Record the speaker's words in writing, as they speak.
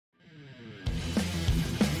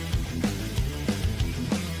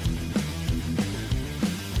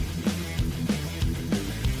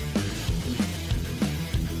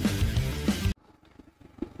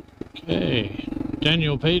Hey,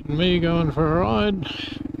 Daniel, Pete and me going for a ride.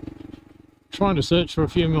 Trying to search for a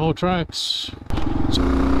few more tracks.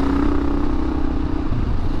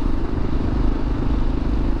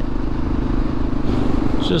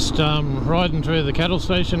 Just riding through the cattle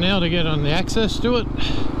station now to get on the access to it.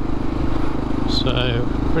 So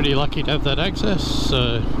pretty lucky to have that access.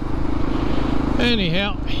 So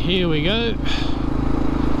anyhow, here we go.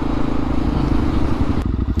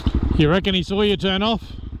 You reckon he saw you turn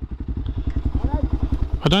off?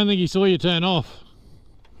 I don't think he saw you turn off.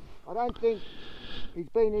 I don't think he's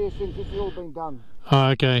been here since this has all been done. Oh,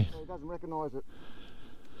 okay. So he doesn't recognise it.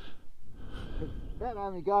 That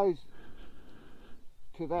only goes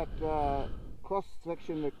to that cross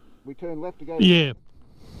section that we turn left to go. Yeah.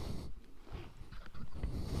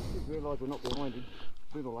 I didn't realise we're not behind him.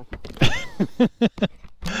 Sooner or later.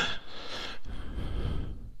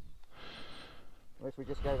 Unless we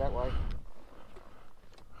just go that way.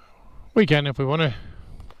 We can if we want to.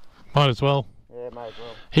 Might as well. Yeah, may as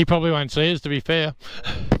well. He probably won't see us, to be fair.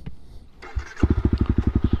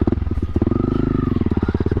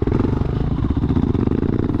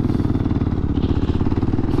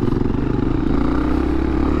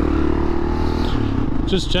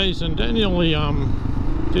 Just chasing Daniel. He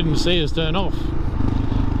didn't see us turn off.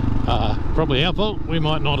 Probably our fault. We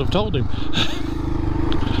might not have told him.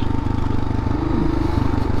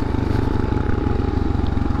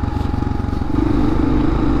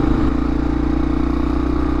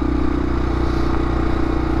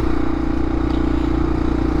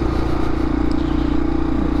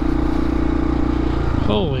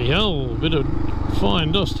 Holy hell, a bit of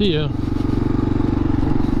fine dust here.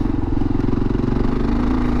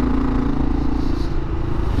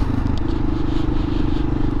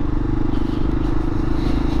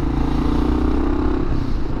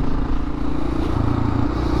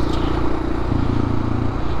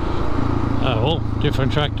 Oh well,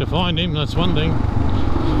 different track to find him, that's one thing.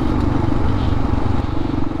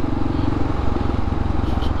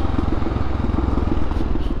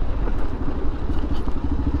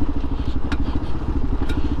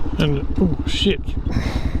 And, oh shit.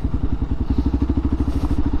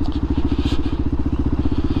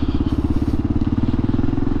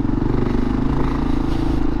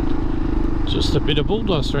 Just a bit of bull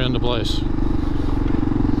dust around the place.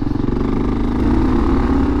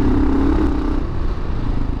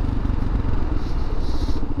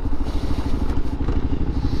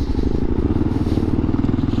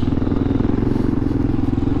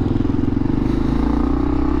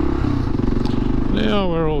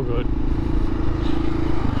 Now we're all good.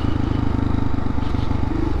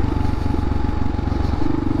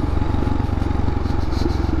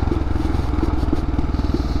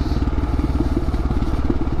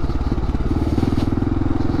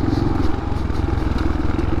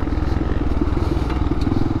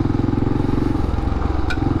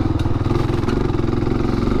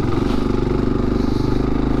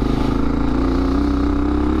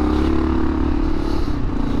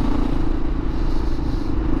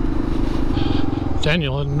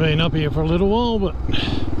 Daniel hadn't been up here for a little while, but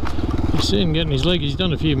you see him getting his leg. He's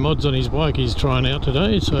done a few mods on his bike he's trying out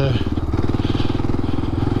today, so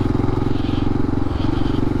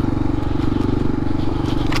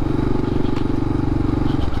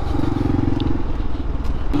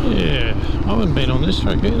yeah, I haven't been on this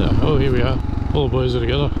track either. Oh, here we are, all the boys are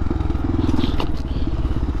together.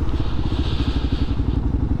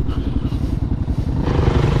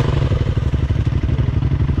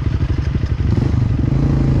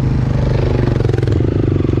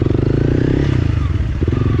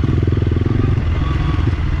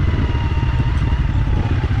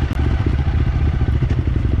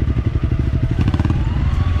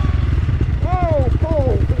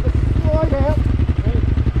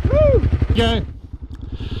 Go.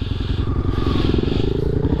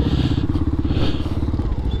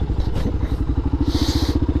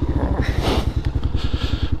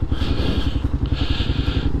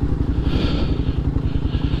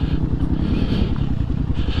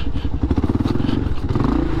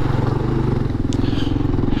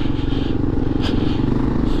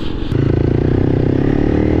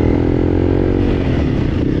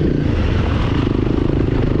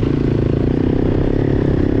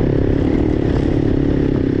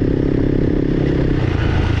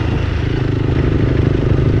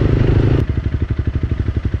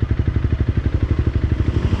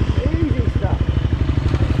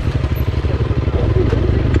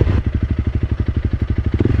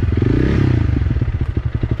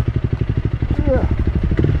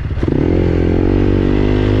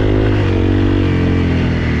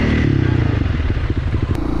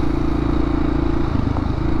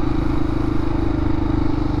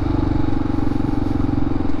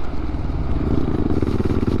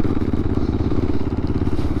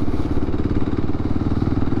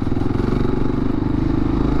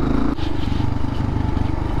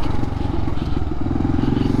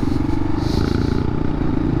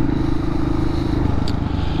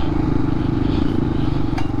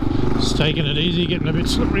 taking it easy, getting a bit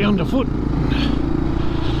slippery underfoot.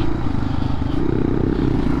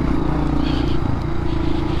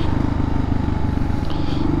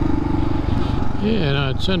 Yeah,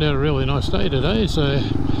 no, it turned out a really nice day today, so I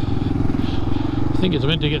think it's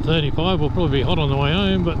meant to get 35. We'll probably be hot on the way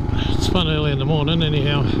home, but it's fun early in the morning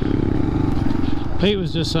anyhow. Pete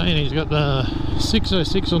was just saying he's got the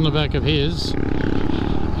 606 on the back of his,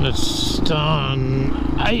 and it's done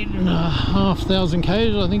 8,500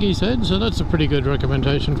 k's, I think he said, so that's a pretty good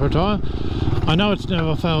recommendation for a tyre. I know it's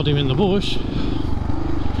never failed him in the bush,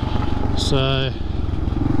 so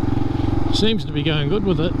seems to be going good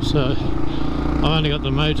with it. So I've only got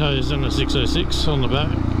the motos and the 606 on the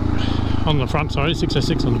back, on the front, sorry,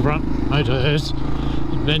 606 on the front, motos,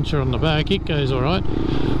 Adventure on the back. It goes alright.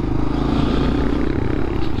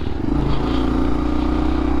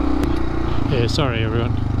 Yeah, sorry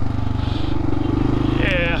everyone.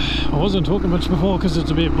 Yeah, I wasn't talking much before because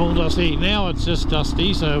it's a bit bull dusty. Now it's just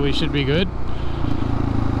dusty, so we should be good.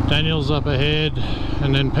 Daniel's up ahead,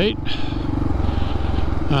 and then Pete.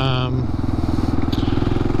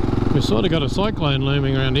 We've sort of got a cyclone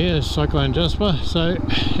looming around here, Cyclone Jasper, so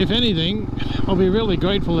if anything, I'll be really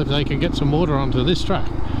grateful if they can get some water onto this track,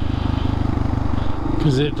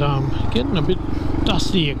 because it's getting a bit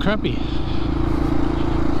dusty and crappy.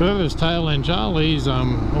 Whoever's tail end Charlie's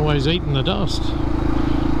always eating the dust.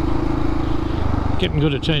 Getting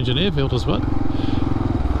good at changing air filters, but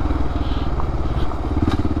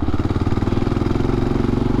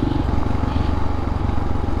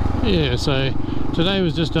yeah, so today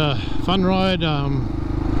was just a fun ride.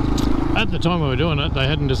 At the time we were doing it, they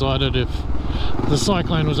hadn't decided if the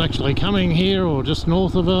cyclone was actually coming here or just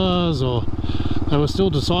north of us, or they were still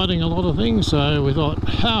deciding a lot of things, so we thought,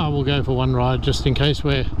 we'll go for one ride just in case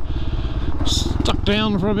we're stuck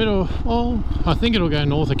down for a bit. Or, well, I think it'll go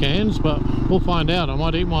north of Cairns, but we'll find out. I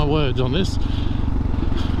might eat my words on this.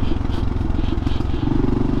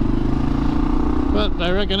 But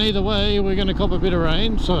they reckon either way we're going to cop a bit of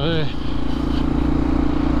rain, so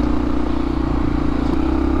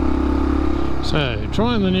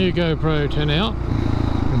trying the new GoPro 10 out.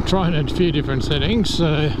 I'm trying a few different settings,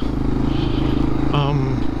 so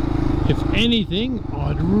if anything,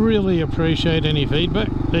 I'd really appreciate any feedback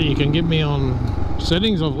that you can give me on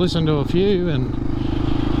settings. I've listened to a few and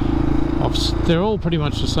they're all pretty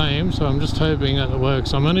much the same, so I'm just hoping that it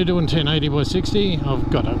works. I'm only doing 1080 by 60. I've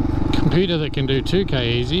got a computer that can do 2K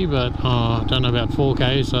easy, but I don't know about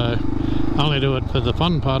 4K, so I only do it for the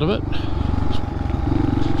fun part of it.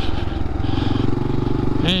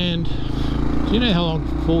 And do you know how long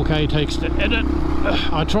 4K takes to edit?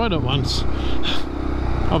 I tried it once.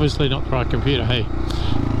 Obviously not the right computer, hey.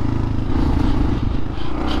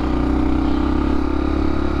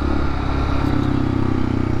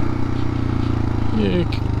 Yeah,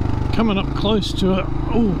 coming up close to it.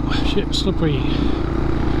 Oh shit, slippery.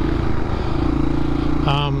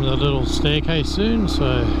 The little staircase soon,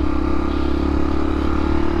 so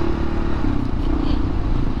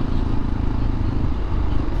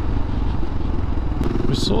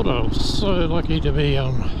we're sort of so lucky to be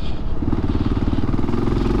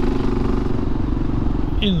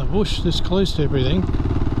in the bush this close to everything.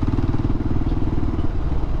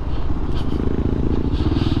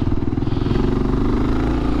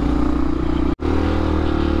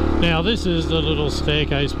 Now this is the little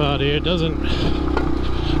staircase part here. It doesn't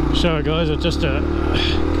show it, guys. It's just a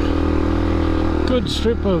good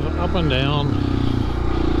strip of up and down,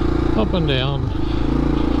 up and down.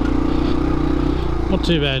 Not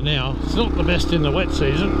too bad now. It's not the best in the wet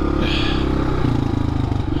season.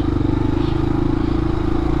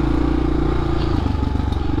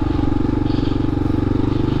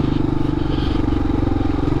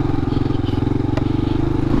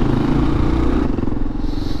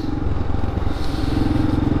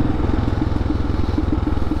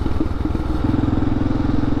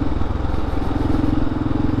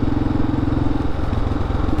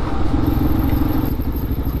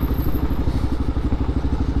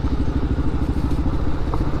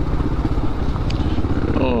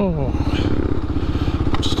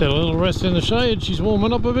 A little rest in the shade. She's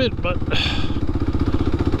warming up a bit, but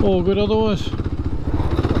all good otherwise.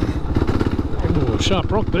 Oh,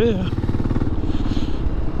 sharp rock there.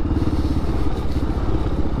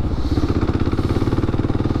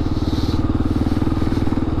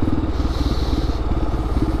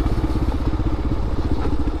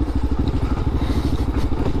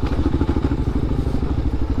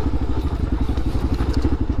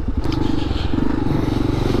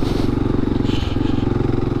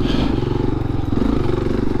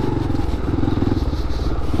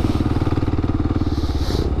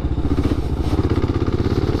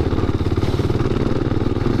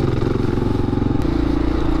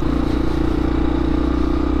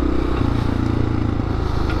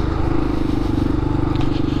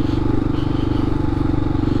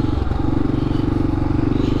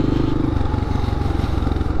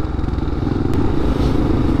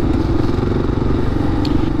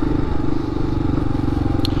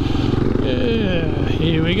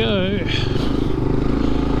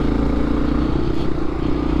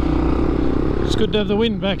 good to have the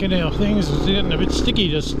wind back in our things. It's getting a bit sticky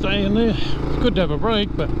to stay in there. It's good to have a break,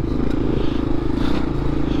 but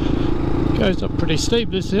it goes up pretty steep,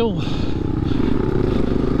 this hill.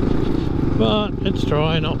 But it's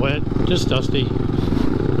dry, not wet, just dusty.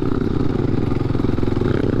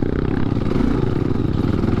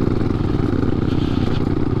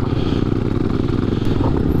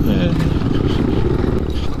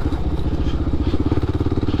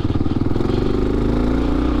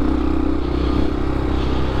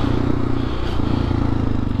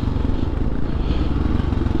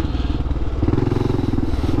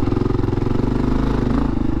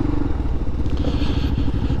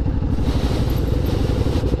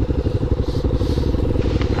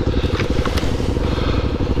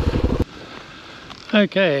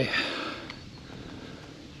 Okay,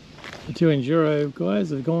 the two enduro guys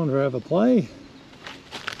have gone to have a play.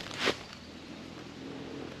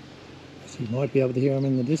 So you might be able to hear them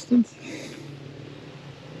in the distance.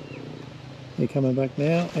 They're coming back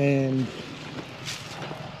now and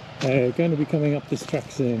they're going to be coming up this track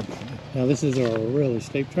soon. Now this is a really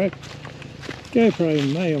steep track.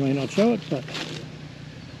 GoPro may or may not show it, but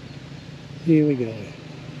here we go.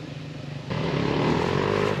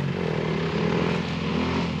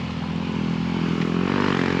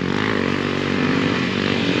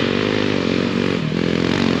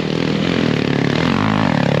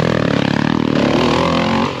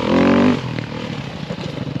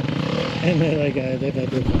 And there they go, they've had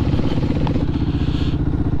their fun.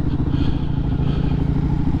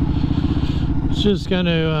 It's just going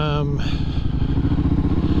to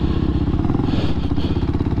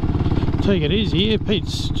take it easy here.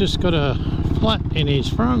 Pete's just got a flat in his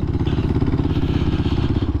front,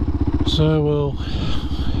 so we'll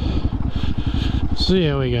see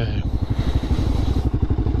how we go.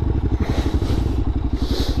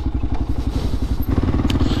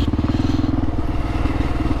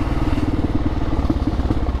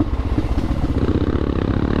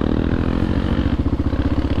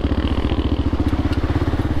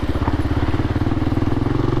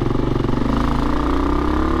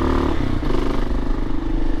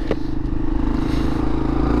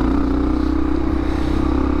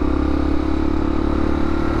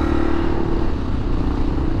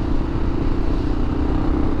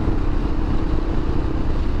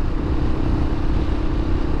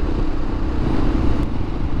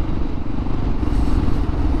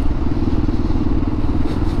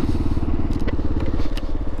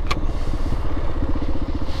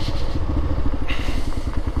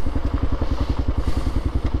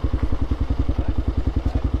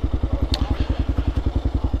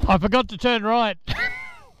 I forgot to turn right.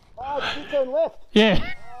 Oh, did you turn left?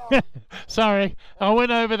 Yeah. Oh. Sorry. I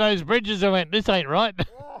went over those bridges and went, this ain't right.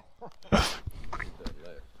 Yeah.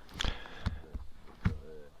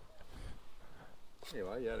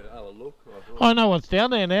 Anyway, you had a look. I know what's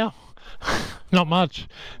down there now. Not much.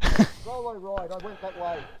 Solo ride, I went that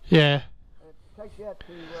way. Yeah. It takes you out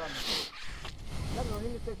to another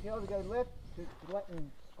intersection, you either go left to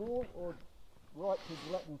Latin School or right to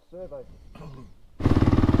Latin Servo.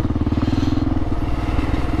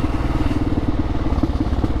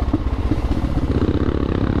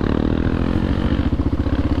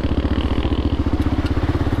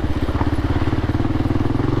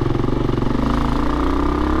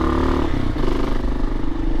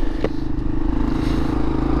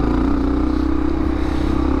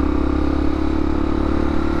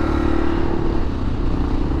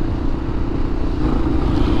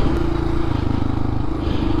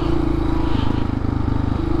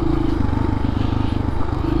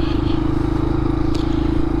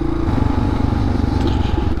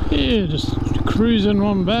 Yeah, just cruising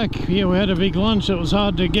on back. Yeah, we had a big lunch. It was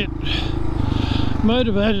hard to get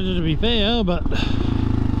motivated, to be fair, but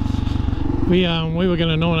we were going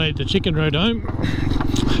to nominate the chicken road home,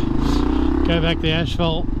 go back the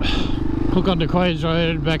asphalt, hook onto Quays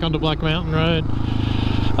Road, back onto Black Mountain Road.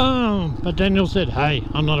 But Daniel said, hey,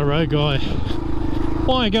 I'm not a road guy.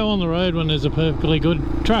 Why go on the road when there's a perfectly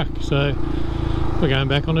good track? So we're going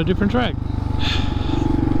back on a different track.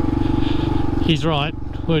 He's right.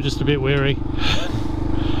 We're just a bit weary.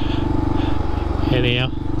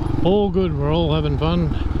 Anyhow, all good, we're all having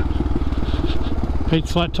fun.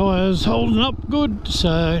 Pete's flat tyres holding up good,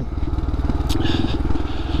 so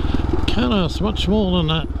can't ask much more than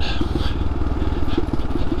that.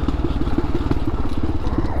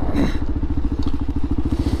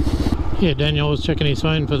 Yeah, Daniel was checking his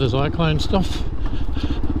phone for the cyclone stuff.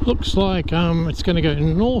 Looks like it's going to go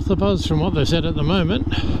north of us from what they said at the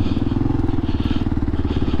moment.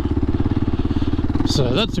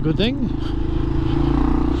 So that's a good thing.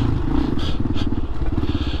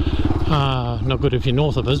 Not good if you're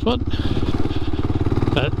north of us, but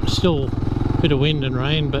still a bit of wind and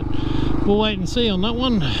rain, but we'll wait and see on that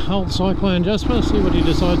one. Old Cyclone Jasper, see what he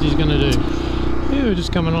decides he's going to do. Yeah, we're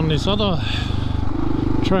just coming on this other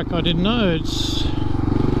track I didn't know. It's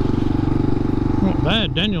not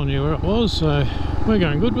bad. Daniel knew where it was, so we're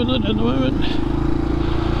going good with it at the moment.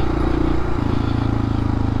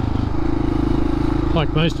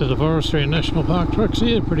 Like most of the forestry and national park trucks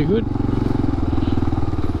here, pretty good.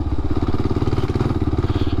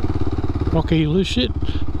 Rocky loose shit,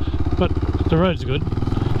 but the road's good.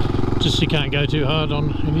 Just you can't go too hard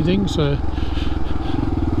on anything, so...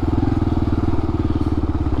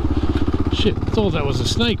 Shit, thought that was a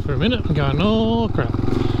snake for a minute. I'm going, oh crap.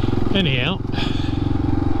 Anyhow,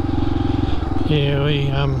 yeah,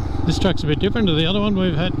 this truck's a bit different to the other one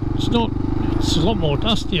we've had. It's a lot more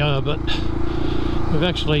dustier, but we've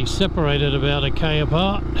actually separated about a K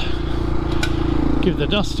apart. Give the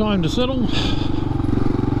dust time to settle.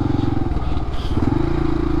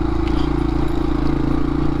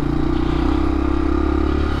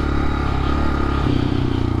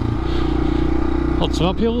 Lots of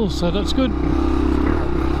uphill, so that's good.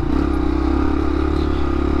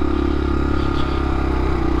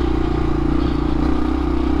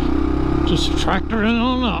 Just tractoring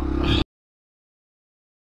on up.